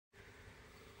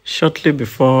Shortly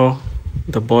before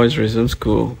the boys resumed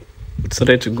school, we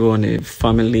decided to go on a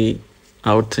family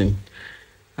outing.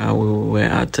 We were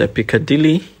at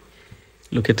Piccadilly,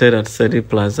 located at Sedi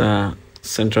Plaza,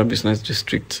 Central Business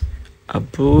District,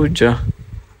 Abuja.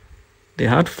 They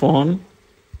had fun,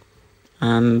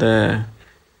 and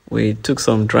we took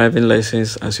some driving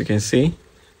lessons. As you can see,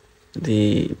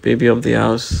 the baby of the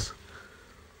house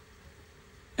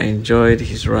enjoyed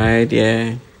his ride.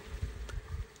 Yeah,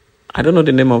 I don't know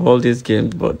the name of all these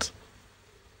games, but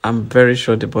I'm very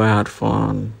sure the boy had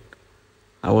fun.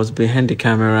 I was behind the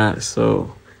camera,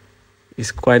 so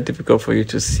it's quite difficult for you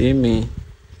to see me,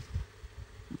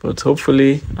 but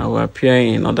hopefully I will appear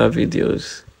in other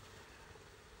videos.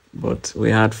 But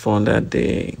we had fun that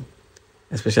day,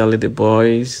 especially the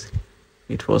boys.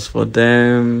 It was for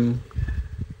them.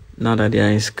 Now that they are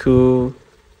in school,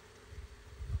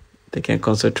 they can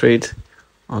concentrate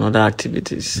on other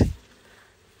activities.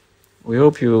 We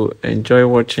hope you enjoy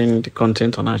watching the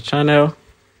content on our channel.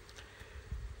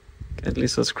 Kindly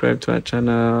subscribe to our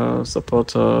channel,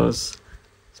 support us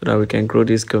so that we can grow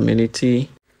this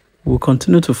community. We'll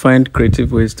continue to find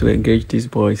creative ways to engage these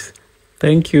boys.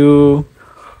 Thank you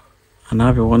and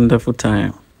have a wonderful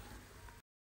time.